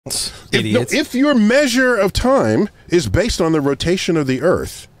Idiots. If your measure of time is based on the rotation of the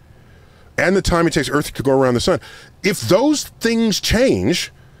Earth and the time it takes Earth to go around the sun, if those things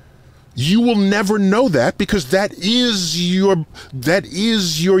change, you will never know that because that is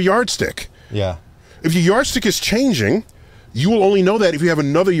your yardstick. Yeah. If your yardstick is changing, you will only know that if you have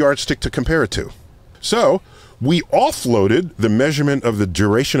another yardstick to compare it to. So we offloaded the measurement of the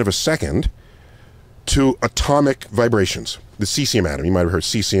duration of a second to atomic vibrations, the cesium atom. You might have heard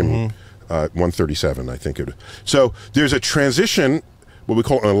cesium 137, I think it is. So there's a transition, what we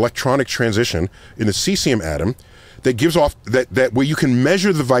call an electronic transition in the cesium atom that gives off, that where you can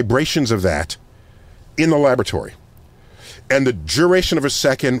measure the vibrations of that in the laboratory. And the duration of a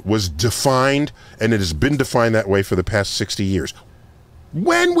second was defined, and it has been defined that way for the past 60 years.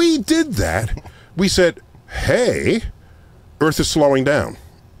 When we did that, we said, hey, Earth is slowing down.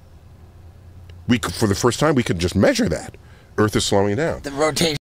 For the first time, we could just measure that. Earth is slowing down. The rotation.